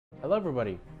Hello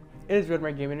everybody, it is Red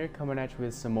Red Gaming here coming at you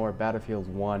with some more Battlefield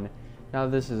 1. Now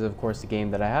this is of course a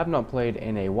game that I have not played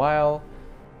in a while.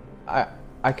 I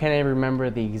can't even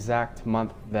remember the exact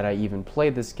month that I even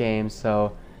played this game,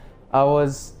 so I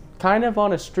was kind of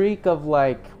on a streak of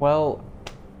like, well,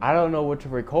 I don't know what to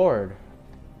record.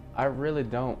 I really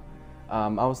don't. I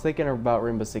was thinking about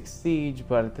Rainbow Six Siege,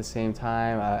 but at the same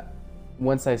time,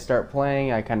 once I start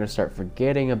playing, I kind of start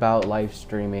forgetting about live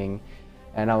streaming.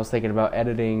 And I was thinking about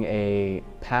editing a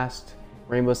past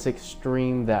Rainbow Six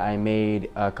stream that I made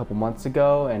a couple months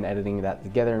ago and editing that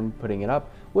together and putting it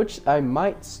up, which I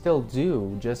might still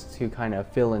do just to kind of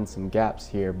fill in some gaps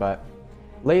here. But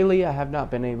lately I have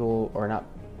not been able, or not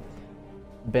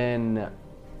been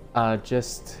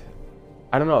just,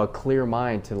 I don't know, a clear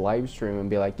mind to live stream and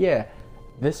be like, yeah,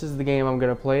 this is the game I'm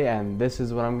going to play and this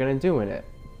is what I'm going to do in it.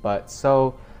 But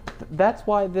so that's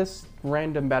why this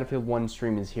random Battlefield 1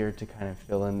 stream is here, to kind of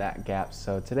fill in that gap.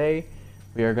 So today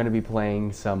we are going to be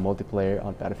playing some multiplayer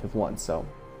on Battlefield 1. So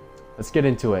let's get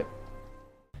into it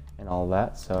and all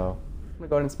that. So I'm going to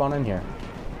go ahead and spawn in here.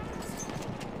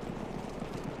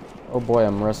 Oh boy,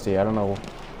 I'm rusty. I don't know what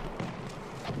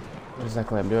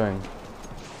exactly I'm doing.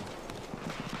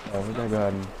 Yeah, we're going to go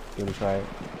ahead and give it a try.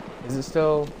 Is it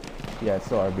still? Yeah, it's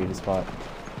still RB to spot.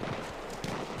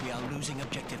 We are losing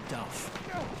objective Duff.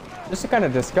 Just to kind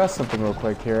of discuss something real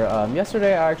quick here,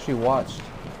 yesterday I actually watched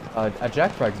a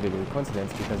Jack Frags video,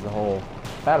 coincidence, because the whole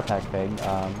Battle Pack thing.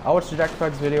 I watched a Jack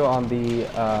Frags video on the,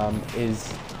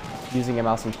 is using a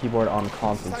mouse and keyboard on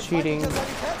console cheating,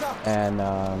 and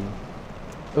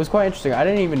it was quite interesting. I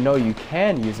didn't even know you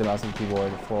can use a mouse and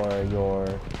keyboard for your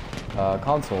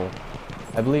console.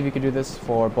 I believe you could do this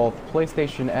for both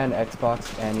PlayStation and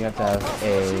Xbox, and you have to have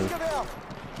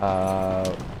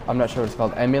a, I'm not sure what it's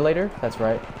called, emulator, that's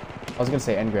right. I was gonna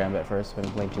say Ngram at first, but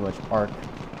I'm playing too much Ark.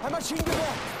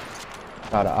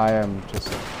 God, I am just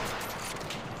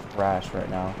trash right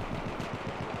now.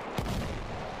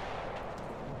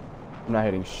 I'm not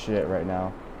hitting shit right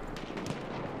now.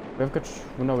 We have control.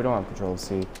 No, we don't have control of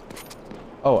C.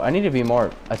 Oh, I need to be more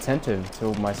attentive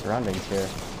to my surroundings here.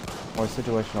 More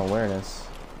situational awareness.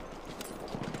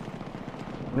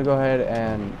 I'm gonna go ahead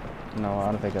and... No,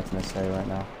 I don't think that's necessary right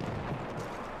now.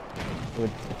 The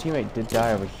teammate did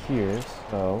die over here,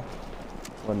 so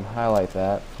I wouldn't highlight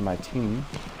that for my team.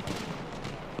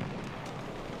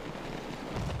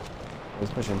 He's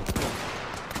pushing.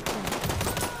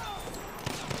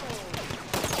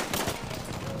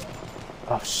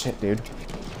 Oh shit, dude.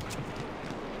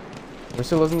 We're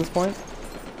still losing this point?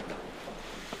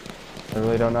 I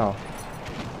really don't know.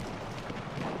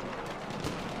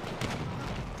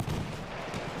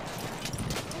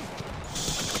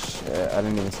 Shit, I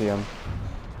didn't even see him.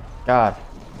 God,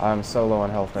 I'm so low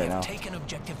on health right now. Taken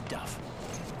objective Duff.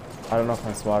 I don't know if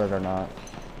I'm spotted or not.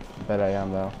 I bet I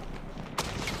am though.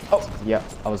 Oh, yeah,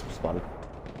 I was spotted.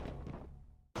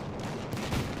 There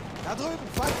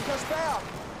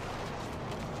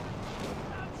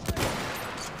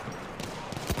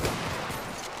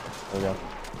we go.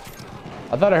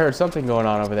 I thought I heard something going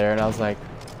on over there, and I was like,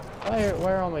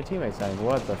 why are all my teammates dying?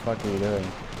 What the fuck are you doing?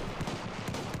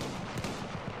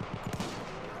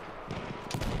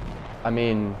 I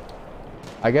mean,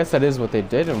 I guess that is what they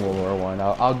did in World War One.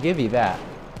 I'll give you that.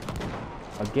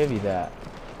 I'll give you that.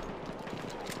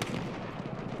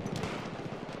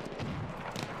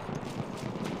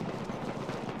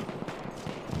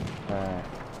 Alright.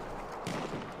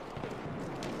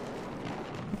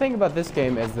 The thing about this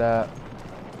game is that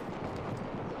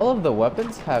all of the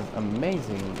weapons have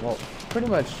amazing, well, pretty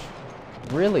much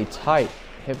really tight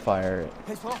hipfire.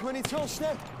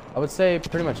 I would say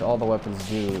pretty much all the weapons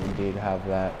do indeed have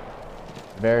that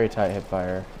very tight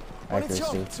hipfire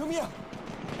accuracy.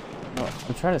 No,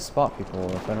 I'm trying to spot people.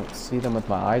 If I don't see them with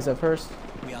my eyes at first,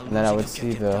 and then I would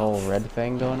see the whole red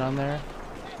thing going on there,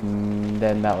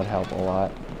 then that would help a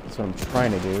lot. That's what I'm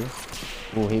trying to do.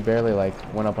 Ooh, he barely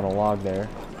like went up on a log there.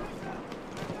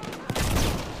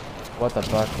 What the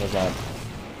fuck was that?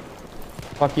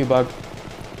 Fuck you, bug.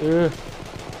 Ugh.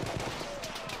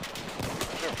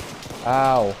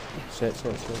 Ow. Shit.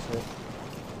 I'm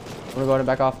gonna go ahead and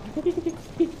back off.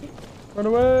 Run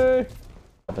away!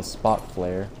 I have a spot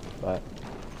flare, but,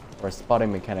 or a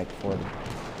spotting mechanic for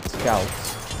the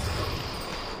scouts.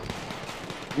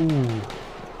 Ooh.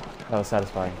 That was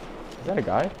satisfying. Is that a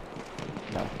guy?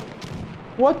 No.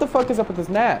 What the fuck is up with this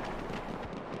gnat?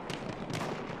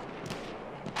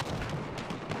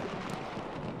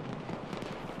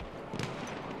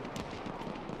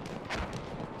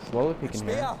 Slowly peeking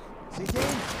here.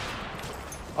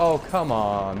 Oh, come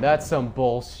on. That's some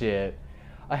bullshit.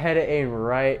 I had to aim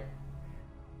right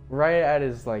at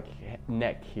his, like,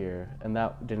 neck here, and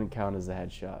that didn't count as a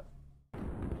headshot.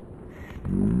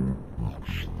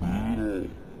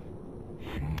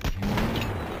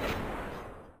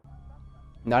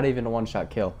 Not even a one-shot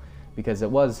kill, because it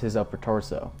was his upper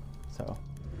torso, so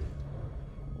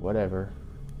whatever.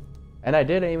 And I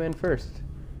did aim in first.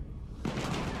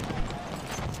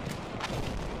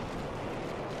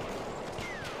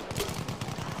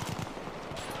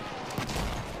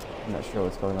 I'm not sure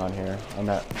what's going on here.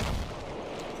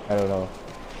 I don't know.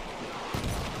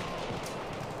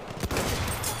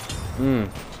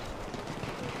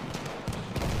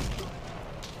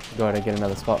 Go ahead and get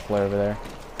another spot flare over there.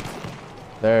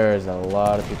 There's a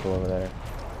lot of people over there.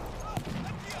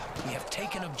 We have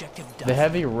taken objective Duff. The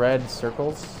heavy red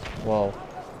circles, well,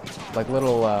 like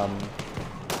little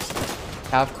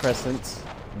half crescents,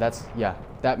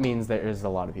 that means there is a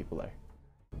lot of people there.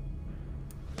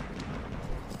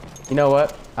 You know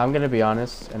what? I'm gonna be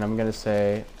honest, and I'm gonna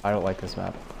say I don't like this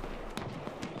map.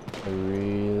 I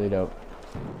really don't.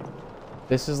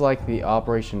 This is like the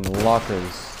Operation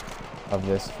Lockers of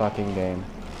this fucking game.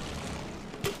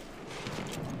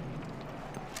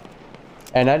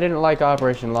 And I didn't like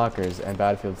Operation Lockers and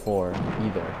Battlefield 4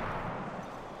 either.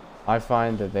 I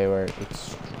find that they were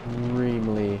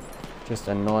extremely just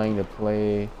annoying to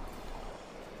play.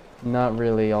 Not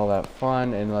really all that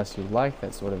fun unless you like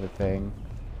that sort of a thing.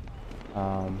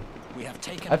 We have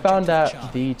taken I found that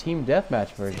objective the team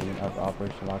deathmatch version of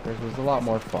Operation Lockers was a lot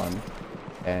more fun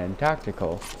and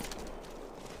tactical.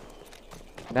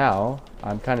 Now,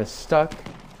 I'm kind of stuck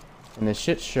in the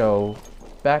shit show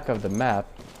back of the map,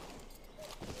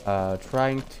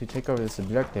 trying to take over this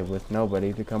objective with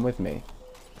nobody to come with me.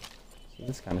 So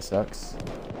this kind of sucks.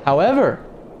 However,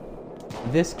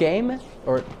 this game,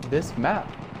 or this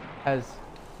map, has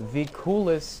the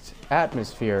coolest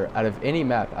atmosphere out of any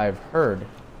map I've heard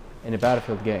in a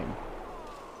Battlefield game.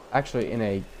 Actually, in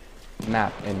a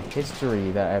map in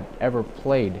history that I've ever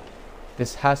played,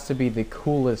 this has to be the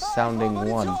coolest sounding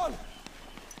one.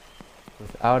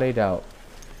 Without a doubt.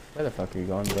 Where the fuck are you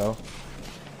going, bro?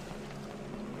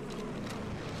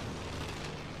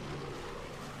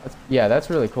 That's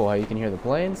really cool how you can hear the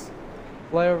planes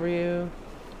fly over you.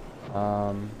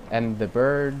 And the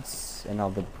birds and all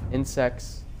the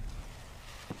insects.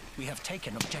 We have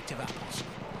taken objective apples.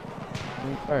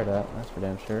 I'm fired up, that's for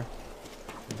damn sure.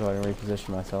 I'll go ahead and reposition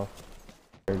myself.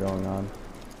 What's going on?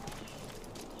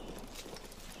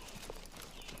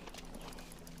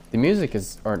 The music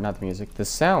is, or not the music, the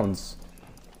sounds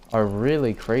are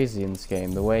really crazy in this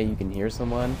game. The way you can hear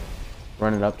someone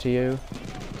running up to you,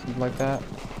 something like that.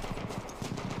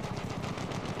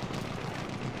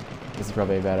 This is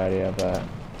probably a bad idea, but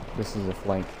this is a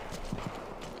flank.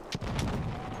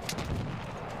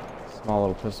 Small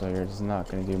little pistol here is not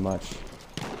going to do much,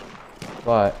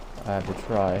 but I have to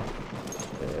try.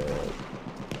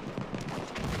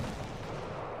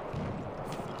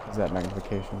 Is that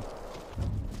magnification?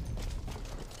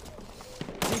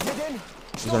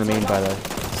 That's what I mean by the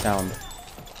sound.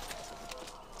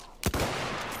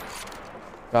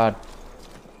 God.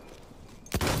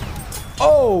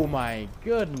 Oh my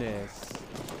goodness!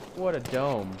 What a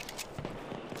dome.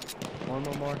 One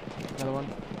more. Another one.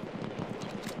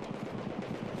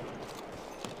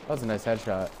 That was a nice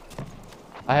headshot.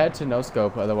 I had to no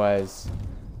scope, otherwise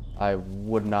I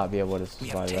would not be able to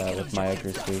survive that with my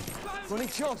accuracy.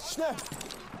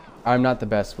 I'm not the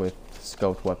best with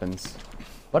scoped weapons,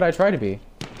 but I try to be.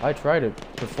 I try to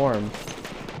perform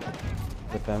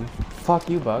with them. Fuck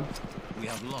you, bug. We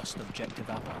have lost objective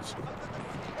apples.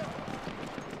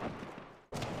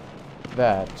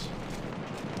 That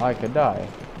I could die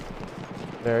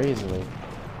very easily.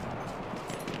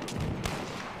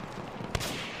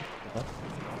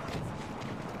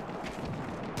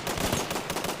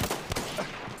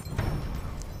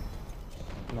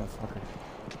 Motherfucker.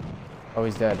 Oh,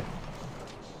 he's dead.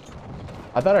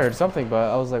 I thought I heard something,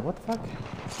 but I was like, what the fuck?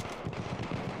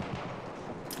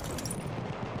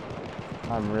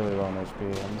 I'm really low on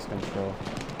HP. I'm just gonna chill.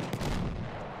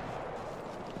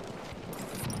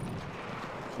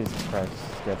 Jesus Christ,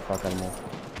 get the fuck out of me.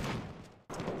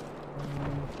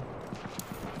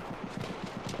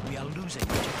 We are losing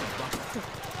objective Duff.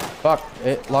 Fuck,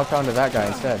 it locked onto that guy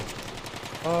instead.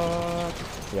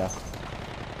 Yeah.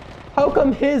 How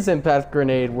come his impact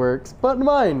grenade works, but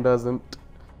mine doesn't?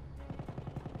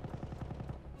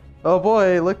 Oh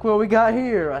boy, look what we got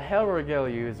here, a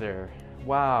Hellregale user.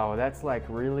 Wow, that's like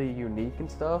really unique and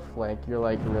stuff. Like you're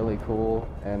like really cool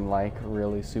and like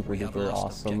really super duper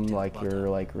awesome. Like you're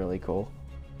like really cool.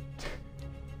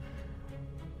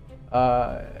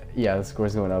 Yeah, the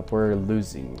score's going up. We're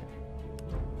losing.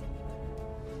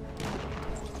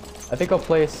 I think I'll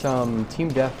play some team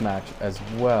deathmatch as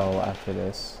well after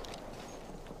this.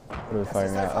 What are we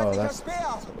firing at? Oh, that's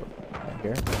right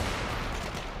here.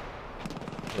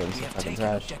 We have taken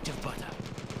objective butter.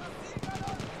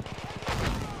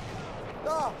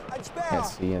 Can't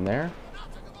see in there.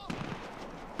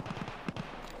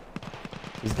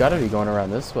 He's got to be going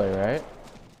around this way, right?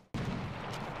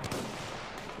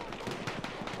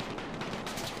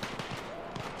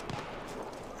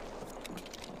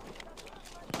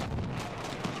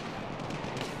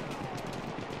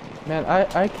 Man,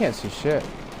 I can't see shit.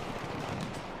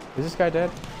 Is this guy dead?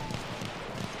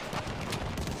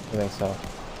 I think so.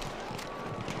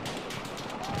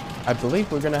 I believe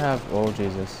we're gonna have... Oh,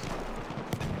 Jesus.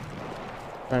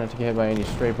 Trying not to get hit by any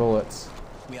stray bullets.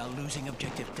 We are losing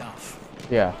objective Duff.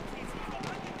 Yeah.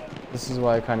 This is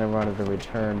why I kind of wanted to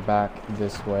return back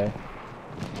this way.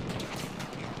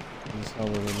 This is how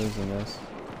we were losing this.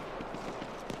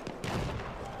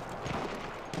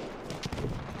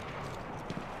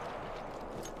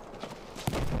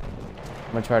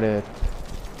 I'm gonna try to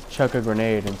chuck a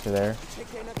grenade into there.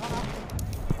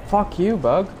 Fuck you,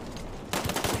 bug.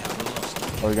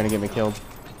 Or you're gonna get me killed.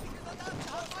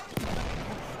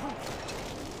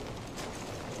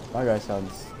 My guy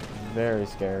sounds very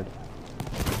scared.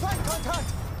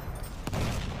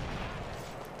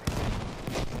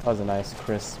 That was a nice,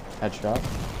 crisp headshot.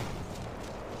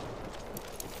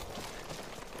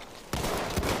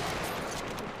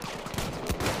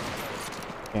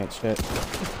 Can't shit.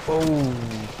 Oh,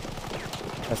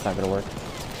 that's not gonna work.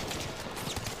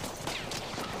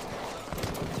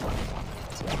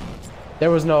 There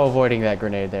was no avoiding that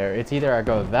grenade there. It's either I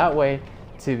go that way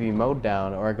to be mowed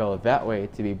down or I go that way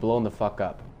to be blown the fuck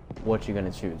up. What you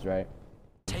gonna choose, right?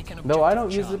 Though I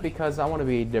don't use it because I want to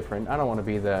be different. I don't want to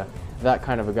be that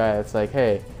kind of a guy that's like,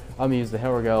 hey, I'm gonna use the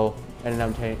Hellriegel and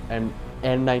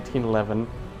M1911.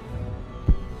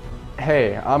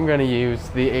 Hey, I'm gonna use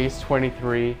the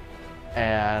Ace-23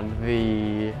 and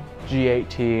the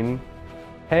G18.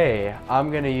 Hey, I'm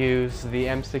gonna use the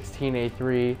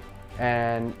M16A3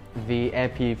 and the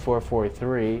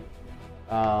MP443.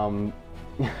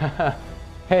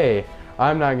 Hey,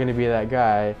 I'm not gonna be that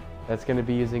guy that's gonna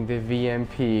be using the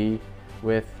VMP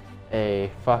with a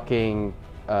fucking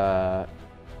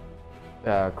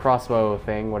crossbow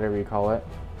thing, whatever you call it.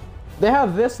 They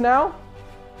have this now?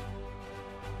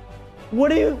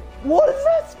 What is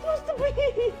that supposed to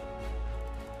be?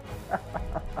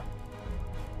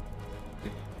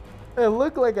 It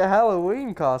looked like a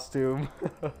Halloween costume.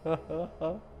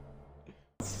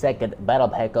 Second battle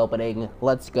pack opening.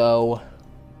 Let's go.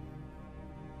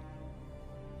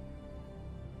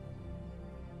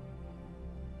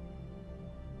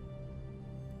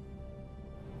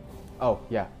 Oh,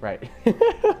 yeah, right.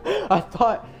 I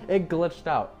thought it glitched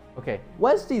out. Okay,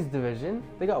 Westy's division.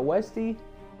 They got Westy,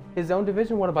 his own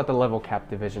division. What about the level cap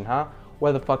division, huh?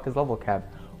 Where the fuck is level cap?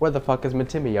 Where the fuck is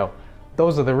Matimio?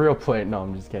 Those are the real play. No,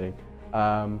 I'm just kidding.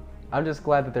 I'm just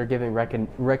glad that they're giving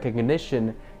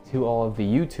recognition to all of the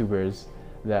YouTubers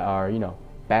that are, you know,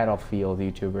 Battlefield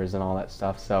YouTubers and all that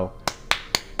stuff. So,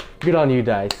 good on you,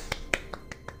 DICE.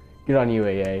 Good on you,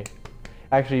 AA.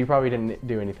 Actually, you probably didn't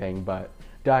do anything, but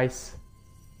DICE,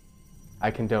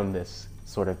 I condone this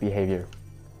sort of behavior.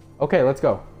 Okay, let's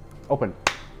go. Open.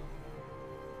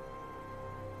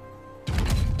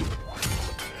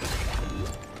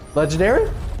 Legendary?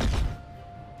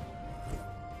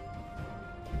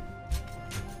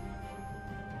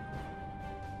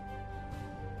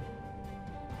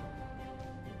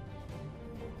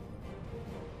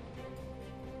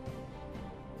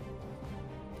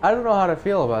 I don't know how to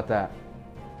feel about that.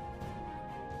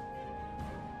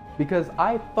 Because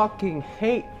I fucking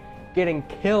hate getting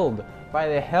killed by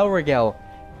the Hellriegel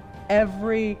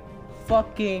every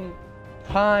fucking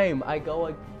time I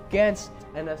go against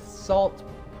an assault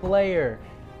player.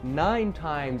 9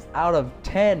 times out of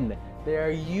 10, they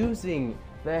are using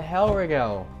the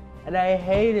Hellriegel. And I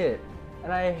hate it.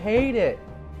 And I hate it.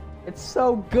 It's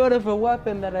so good of a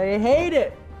weapon that I hate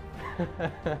it.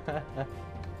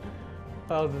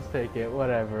 I'll just take it,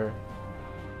 whatever.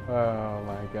 Oh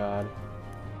my god.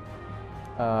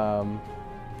 I'm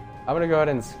gonna go ahead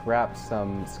and scrap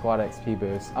some squad XP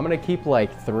boosts. I'm gonna keep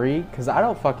like 3, because I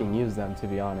don't fucking use them, to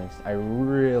be honest. I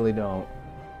really don't.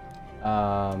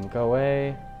 Go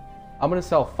away. I'm gonna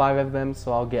sell 5 of them,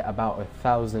 so I'll get about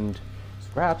 1,000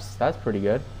 scraps. That's pretty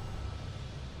good.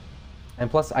 And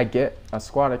plus, I get a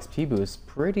squad XP boost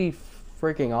pretty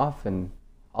freaking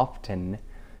often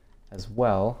as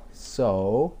well.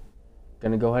 So,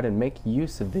 gonna go ahead and make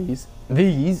use of these,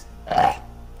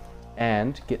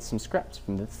 and get some scraps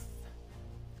from this.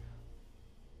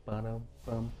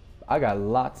 I got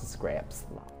lots of scraps.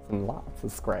 Lots and lots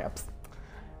of scraps.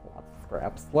 Lots of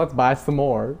scraps. Let's buy some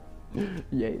more.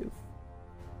 Yes.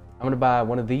 I'm gonna buy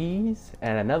one of these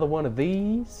and another one of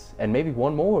these and maybe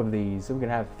one more of these. So we can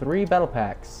have 3 battle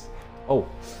packs. Oh,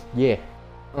 yeah.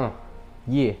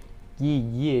 Yeah.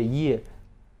 Yeah.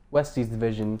 Westies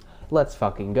division. Let's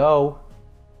fucking go.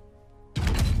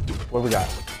 What we got?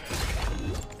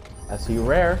 I see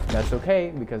rare. That's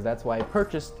okay because that's why I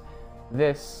purchased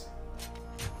this.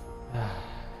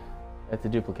 That's a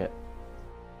duplicate.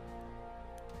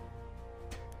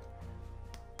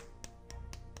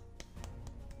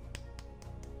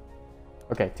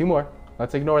 Okay, 2 more.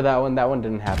 Let's ignore that one. That one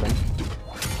didn't happen.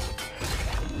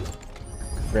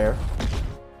 Rare.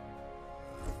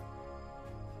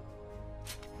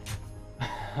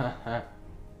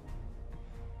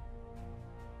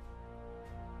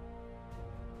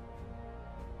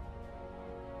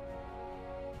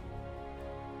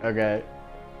 Okay.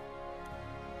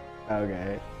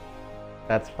 Okay.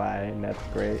 That's fine. That's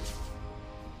great.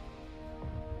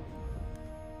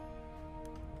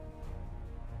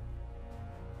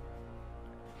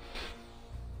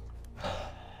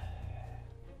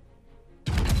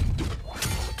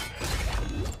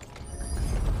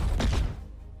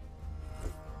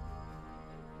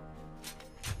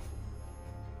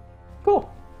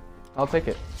 Cool. I'll take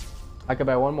it. I could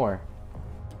buy one more.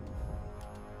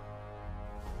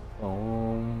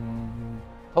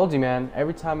 Told you, man.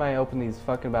 Every time I open these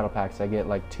fucking battle packs, I get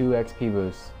like 2 XP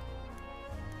boosts.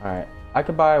 Alright. I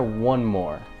could buy one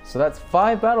more. So that's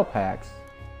 5 battle packs.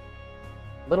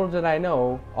 Little did I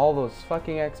know, all those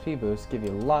fucking XP boosts give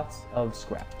you lots of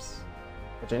scraps.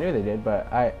 Which I knew they did,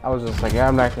 but I was just like, yeah,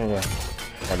 I'm not gonna get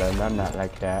them. I'm not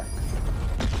like that.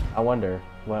 I wonder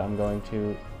what I'm going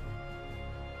to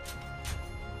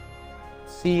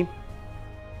see.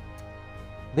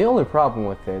 The only problem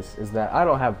with this is that I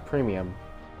don't have premium.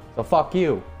 So fuck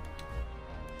you.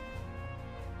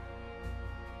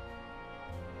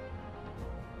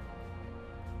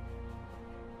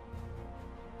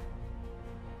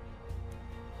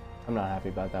 I'm not happy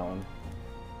about that one.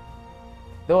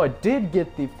 Though I did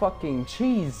get the fucking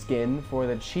cheese skin for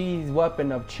the cheese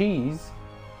weapon of cheese.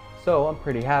 So I'm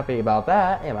pretty happy about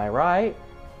that, am I right?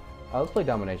 Let's play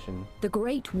domination. The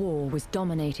Great War was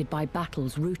dominated by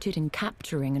battles rooted in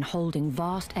capturing and holding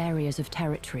vast areas of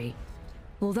territory.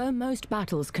 Although most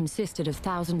battles consisted of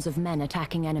thousands of men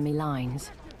attacking enemy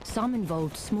lines, some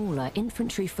involved smaller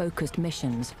infantry-focused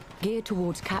missions geared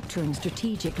towards capturing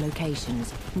strategic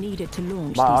locations needed to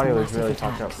launch My these audio is massive really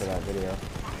attacks. fucked up for that video.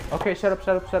 Okay, shut up,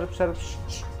 shut up, shut up, shut up. Shh,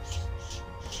 shh.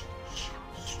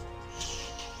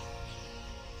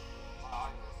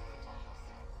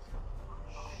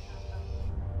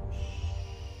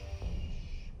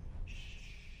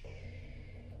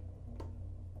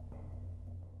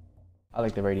 I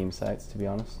like the radium sights, to be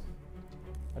honest.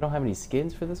 I don't have any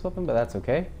skins for this weapon, but that's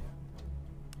okay.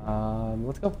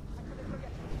 Let's go.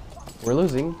 We're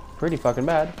losing pretty fucking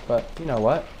bad, but you know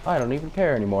what? I don't even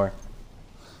care anymore.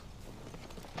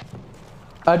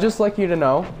 I'd just like you to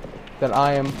know that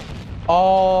I am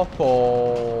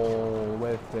awful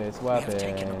with this weapon.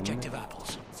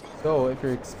 So if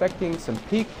you're expecting some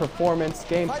peak performance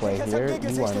gameplay here,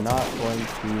 you are not going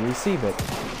to receive it.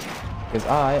 Because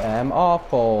I am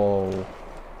awful.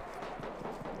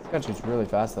 This gun shoots really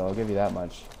fast though, I'll give you that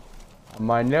much.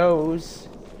 My nose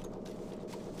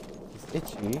is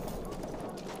itchy.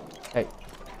 Hey,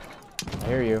 I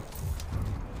hear you.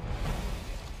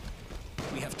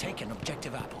 We have taken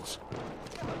objective apples.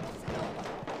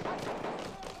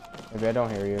 Maybe I don't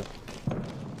hear you. I'm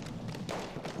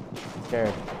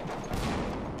scared.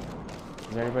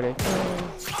 Is there anybody?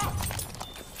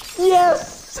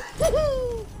 Yes!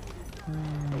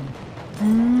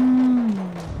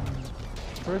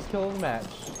 First kill of the match.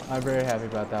 I'm very happy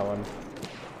about that one.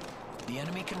 The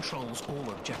enemy controls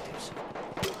all objectives.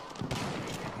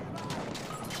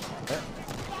 Okay.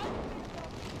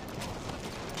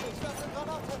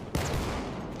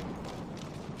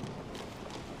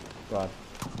 God.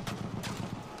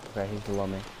 Okay, he's below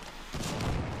me.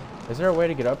 Is there a way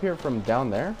to get up here from down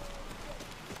there?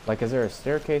 Like, is there a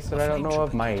staircase that I don't know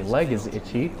of? My leg is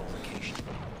itchy.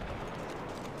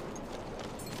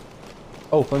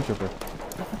 Oh, flame trooper.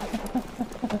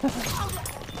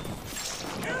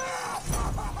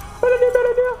 Bad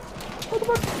idea. What the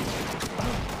fuck?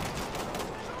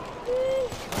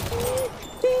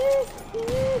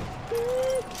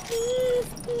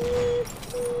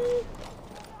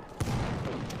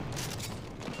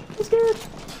 I'm scared.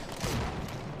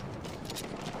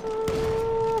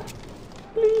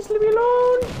 Please leave me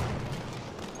alone.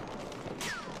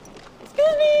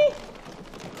 Excuse me.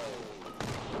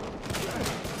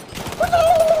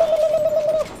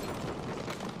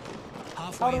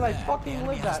 How did I there. fucking The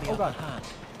enemy live has that? the Oh upper god. hand.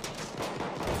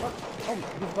 Oh,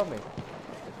 he's above me.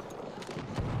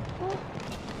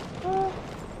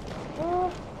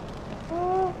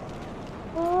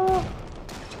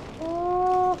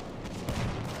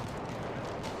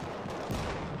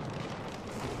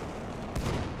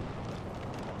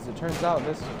 As it turns out,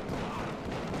 this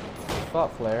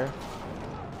thought flare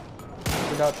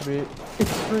turned out to be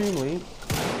extremely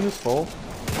useful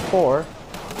for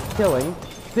killing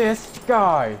this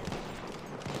guy.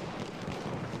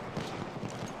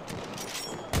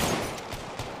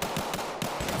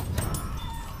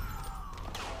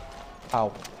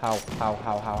 How?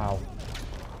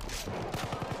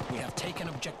 We have taken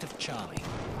objective Charlie.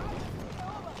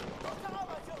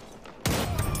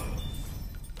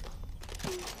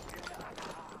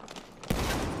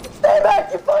 Stay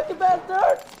back, you fucking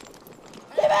bastard!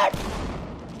 Stay back!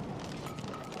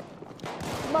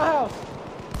 It's my house.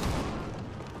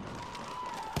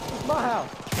 It's my house.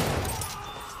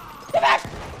 Stay back!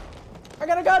 I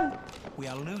got a gun! We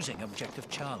are losing objective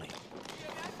Charlie.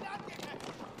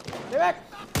 Stay back!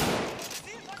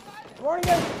 Warning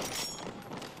you!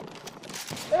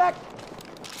 Stay back!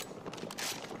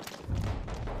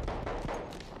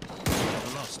 We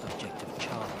have lost objective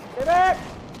Charlie. Stay back!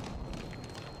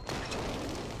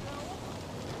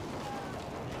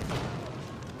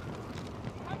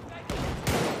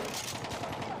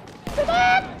 Stay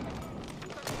back!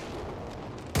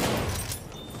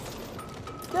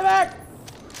 Stay back!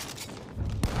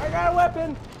 I got a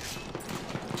weapon!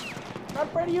 Not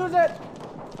afraid to use it!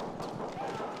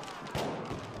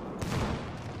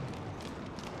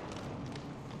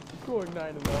 Scoring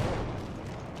 9-0.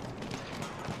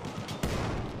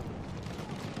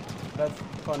 That's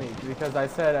funny because I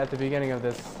said at the beginning of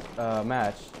this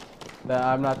match that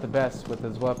I'm not the best with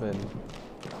this weapon,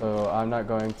 so I'm not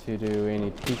going to do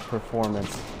any peak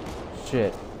performance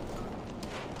shit.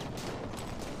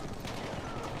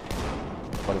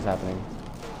 What is happening?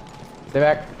 Stay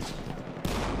back!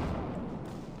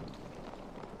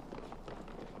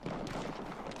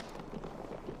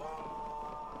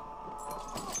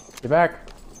 Get back!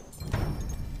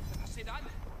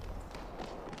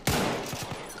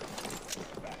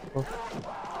 Oh.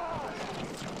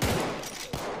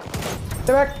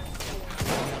 Stay back!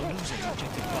 We are losing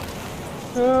objective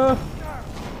Buck.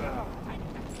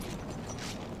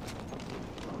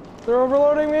 They're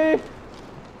overloading me!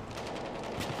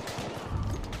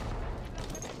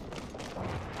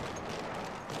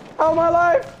 How am I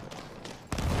alive?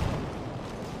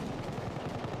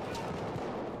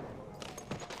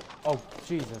 Oh,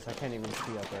 Jesus, I can't even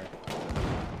see up there.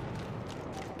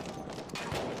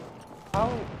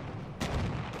 How?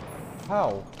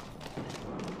 How?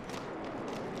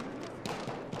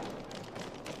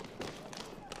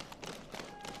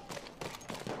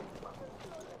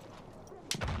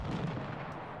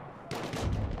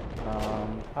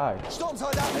 Hi.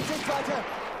 Sturmsoldaten sind weiter!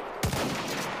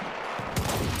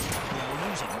 We are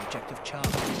losing objective Charlie.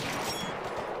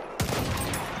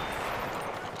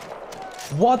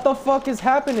 What the fuck is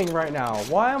happening right now?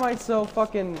 Why am I so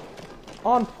fucking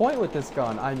on point with this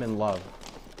gun? I'm in love.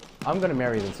 I'm gonna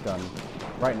marry this gun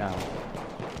right now.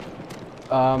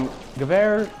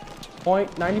 Gewehr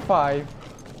 .95.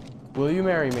 Will you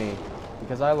marry me?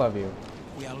 Because I love you.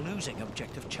 We are losing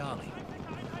objective Charlie.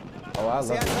 Oh, I love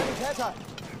Sehr you. Sanitäter!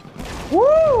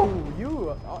 Woo!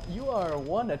 You are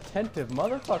one attentive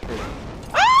motherfucker.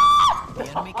 The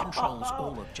enemy controls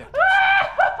all objectives.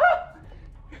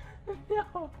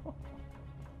 No.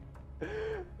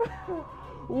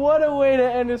 What a way to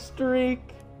end a streak.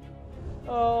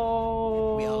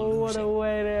 Oh, We are what a losing.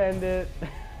 way to end it.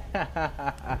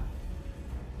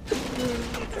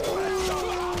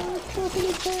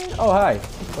 Oh, hi.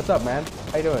 What's up, man?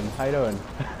 How you doing? How you doing?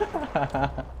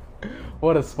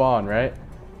 What a spawn, right?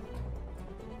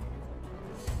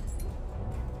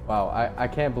 Wow, I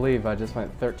can't believe I just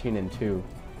went 13-2.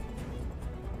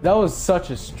 That was such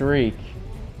a streak.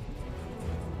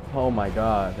 Oh my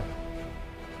god.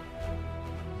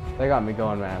 They got me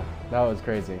going, man. That was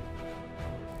crazy.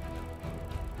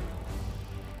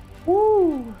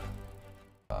 Woo!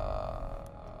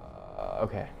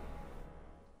 Okay.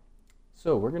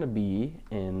 So we're gonna be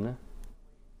in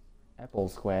Apple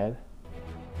Squad.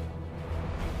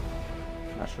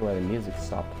 Not sure why the music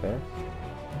stopped there.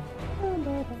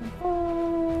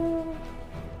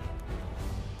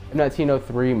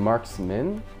 M1903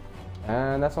 Marksman,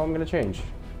 and that's all I'm gonna change.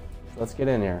 So let's get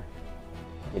in here.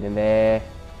 Get in there.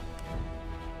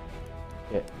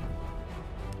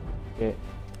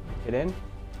 Get in.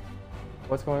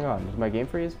 What's going on? Did my game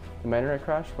freeze? Did my internet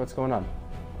crash? What's going on?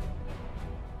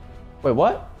 Wait,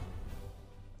 what?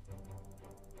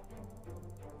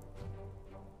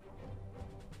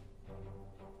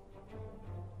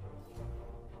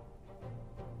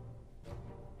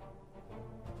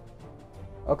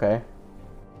 Okay.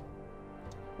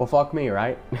 Well, fuck me,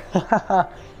 right?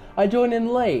 I joined in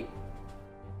late.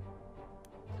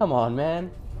 Come on, man.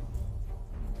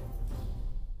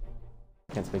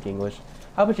 Can't speak English.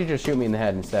 How about you just shoot me in the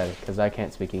head instead? Because I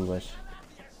can't speak English.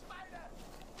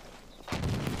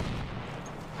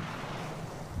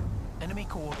 Enemy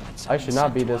coordinates. I should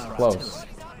not be this close.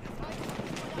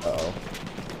 Uh-oh.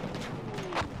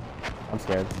 I'm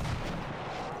scared.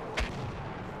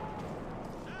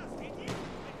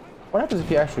 What happens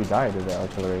if you actually die to the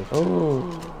artillery?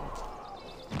 Oh.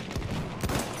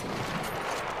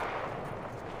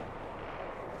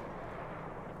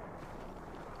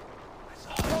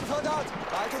 Soldat,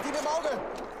 haltet ihn im Auge!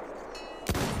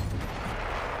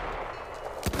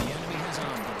 The enemy has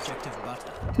armed objective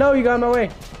butter. No, you got in my way.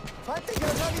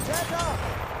 Feindlicher Sanitäter!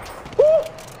 Woo!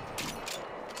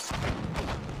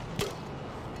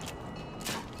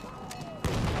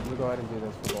 I'm gonna go ahead and do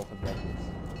this for both objectives.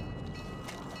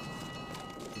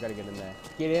 You gotta get in there.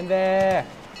 Get in there!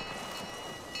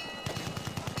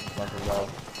 Fucking go.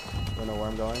 Don't know where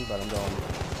I'm going, but I'm going.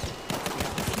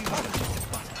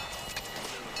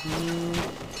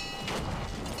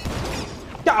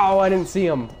 Oh, I didn't see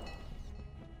him.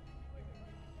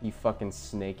 You fucking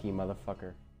snaky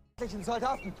motherfucker. Feindlichen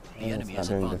Soldaten! The enemy It's is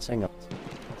not doing the advancing. thing.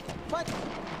 Feind!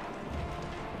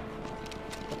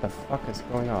 What the fuck is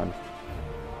going on?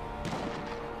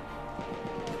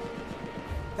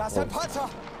 Da ist ein Panzer!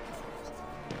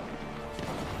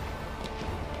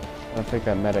 I don't think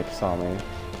that medic saw me.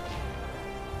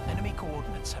 Enemy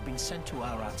coordinates have been sent to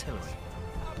our artillery.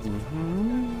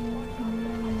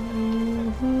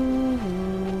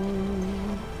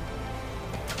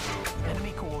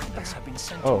 Enemy coordinates have been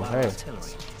sent Oh, to our hey.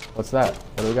 artillery. What's that?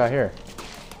 What do we got here?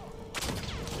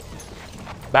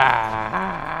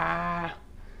 Bah!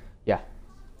 Yeah.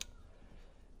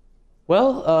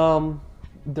 Well,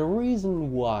 the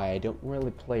reason why I don't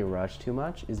really play Rush too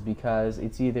much is because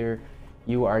it's either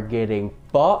you are getting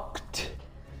fucked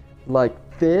like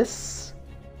this,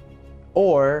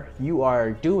 or you are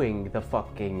doing the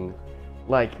fucking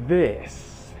like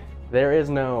this. There is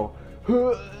no,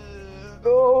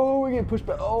 oh, we get pushed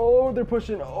back, oh, they're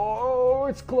pushing, oh,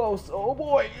 it's close, oh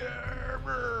boy.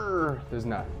 There's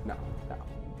not, no.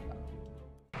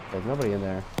 There's nobody in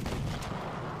there.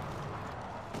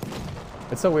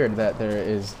 It's so weird that there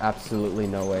is absolutely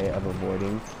no way of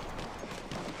avoiding.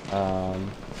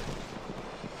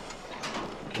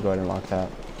 Go ahead and lock that.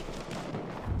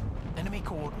 Enemy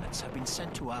coordinates have been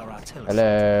sent to our artillery.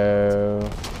 Hello.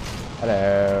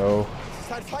 Hello. Das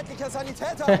ist ein feindlicher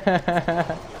Sanitäter!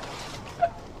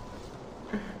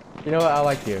 You know what? I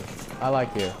like you. I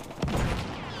like you.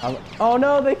 Oh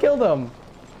no, they killed him.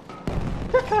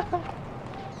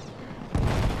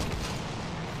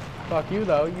 Fuck you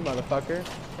though, you motherfucker.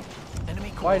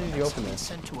 Enemy Why did you coordinates open have been this?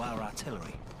 sent to our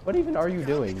artillery. What even are you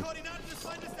doing?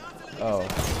 Oh.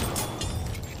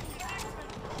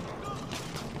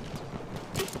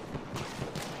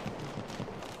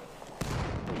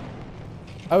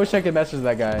 I wish I could message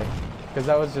that guy, because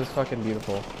that was just fucking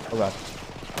beautiful. Oh god.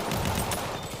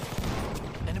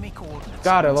 Enemy coordinates.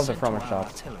 God, I have been love the sent Frommer to our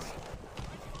shots. artillery.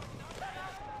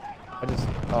 I just,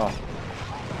 oh.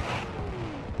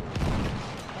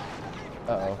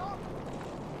 Uh-oh.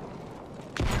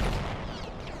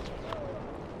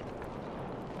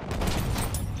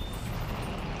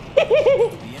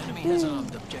 The enemy has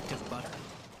armed objective butter.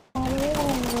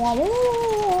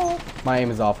 My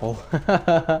aim is awful.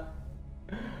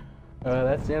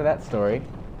 That's the end of that story.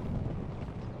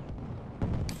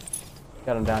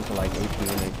 Got him down to like 18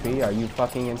 HP. Are you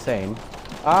fucking insane?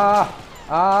 Ah!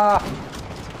 Ah!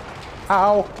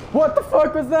 Ow! What the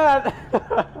fuck was that?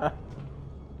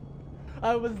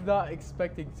 I was not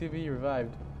expecting to be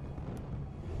revived.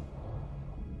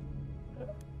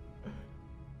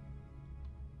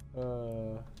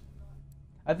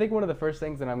 I think one of the first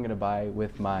things that I'm gonna buy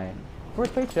with my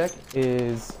first paycheck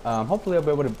is hopefully I'll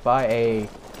be able to buy a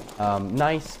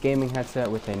nice gaming headset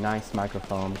with a nice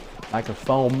microphone.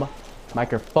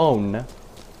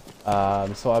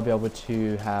 So I'll be able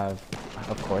to have,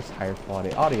 of course, higher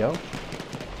quality audio.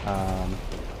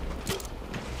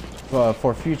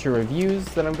 For future reviews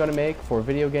that I'm gonna make for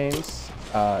video games,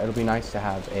 it'll be nice to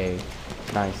have a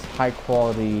nice high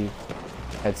quality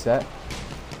headset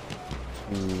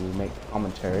to make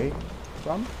commentary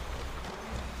from.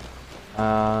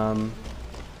 Of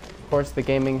course, the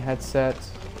gaming headset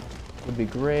would be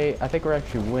great. I think we're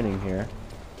actually winning here.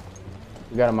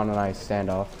 We got him on a nice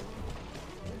standoff.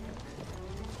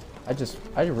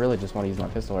 I really just want to use my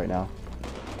pistol right now.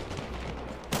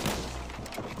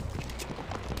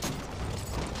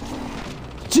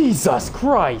 Jesus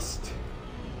Christ!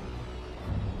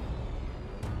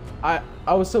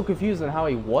 I was so confused on how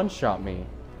he one-shot me.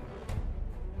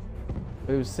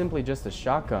 It was simply just a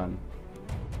shotgun.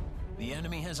 The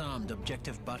enemy has armed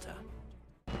objective butter.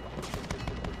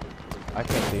 I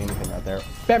can't see anything out there.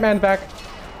 Batman back!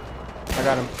 I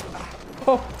got him.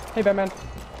 Oh, hey Batman.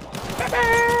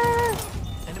 Batman!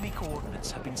 Enemy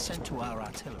coordinates have been sent to our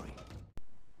artillery.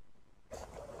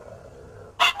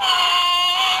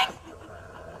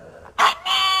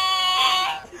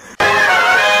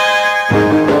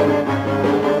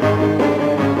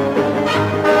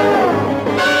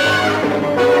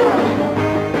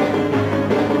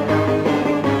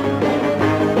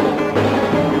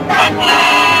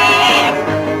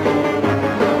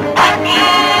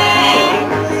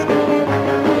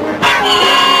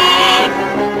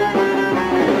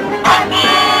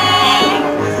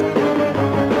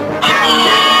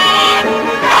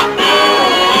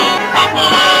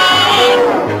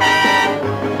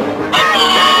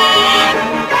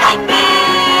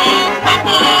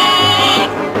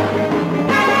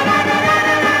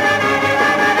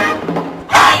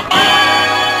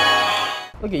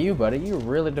 Look at you, buddy. You're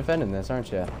really defending this,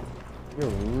 aren't you? You're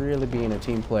really being a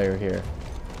team player here.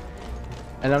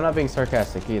 And I'm not being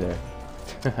sarcastic either.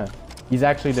 He's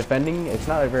actually defending. It's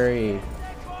not a very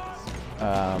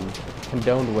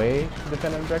condoned way to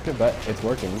defend an objective, but it's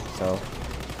working, so...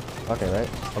 Okay, right?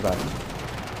 Oh god.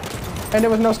 And there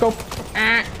was no scope!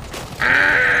 I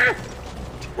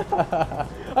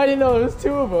didn't know there was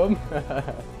two of them!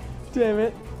 Damn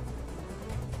it.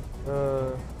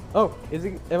 Oh,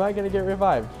 am I gonna get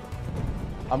revived?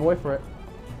 I'm waiting for it.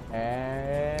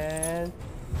 And...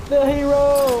 The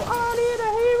hero! I need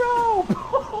a hero!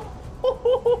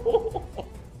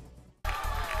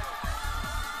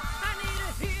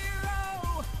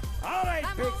 All right,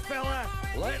 big fella,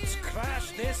 let's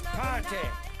crash this party.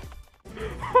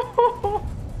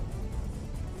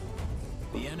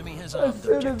 The enemy has armed As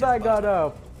soon objective as I got butter.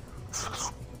 up.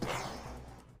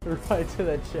 Right to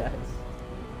the chest.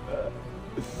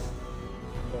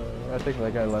 I think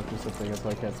that guy left or something, that's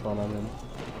why I can't spawn on him.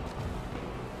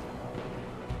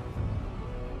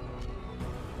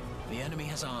 The enemy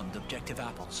has armed objective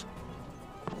apples.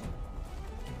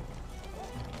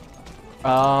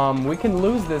 We can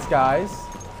lose this, guys.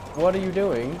 What are you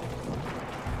doing?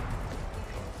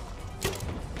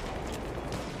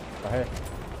 Oh, hey.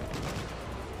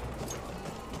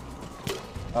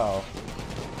 Uh-oh.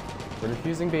 We're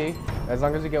defusing B, as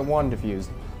long as we get one defused.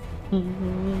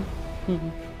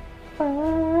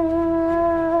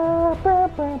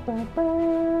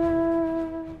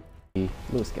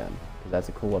 Lewis gun, because that's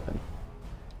a cool weapon.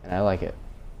 And I like it.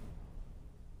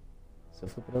 So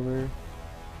flip it over.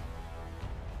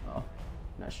 Oh,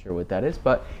 not sure what that is,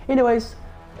 but anyways,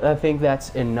 I think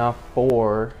that's enough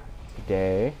for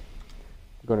today.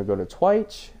 I'm gonna go to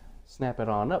Twitch, snap it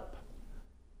on up.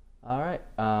 Alright,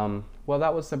 well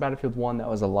that was the Battlefield 1, that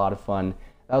was a lot of fun.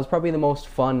 That was probably the most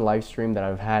fun live stream that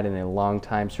I've had in a long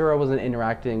time. Sure, I wasn't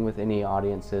interacting with any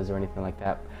audiences or anything like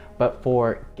that, but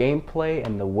for gameplay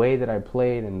and the way that I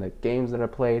played and the games that I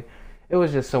played, it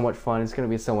was just so much fun. It's going to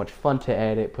be so much fun to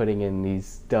edit, putting in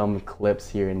these dumb clips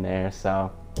here and there. So,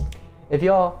 if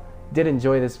y'all did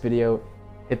enjoy this video,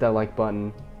 hit that like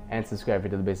button and subscribe to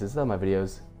the basis of my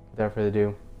videos. Without further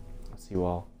ado, I'll see you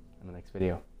all in the next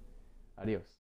video. Adios.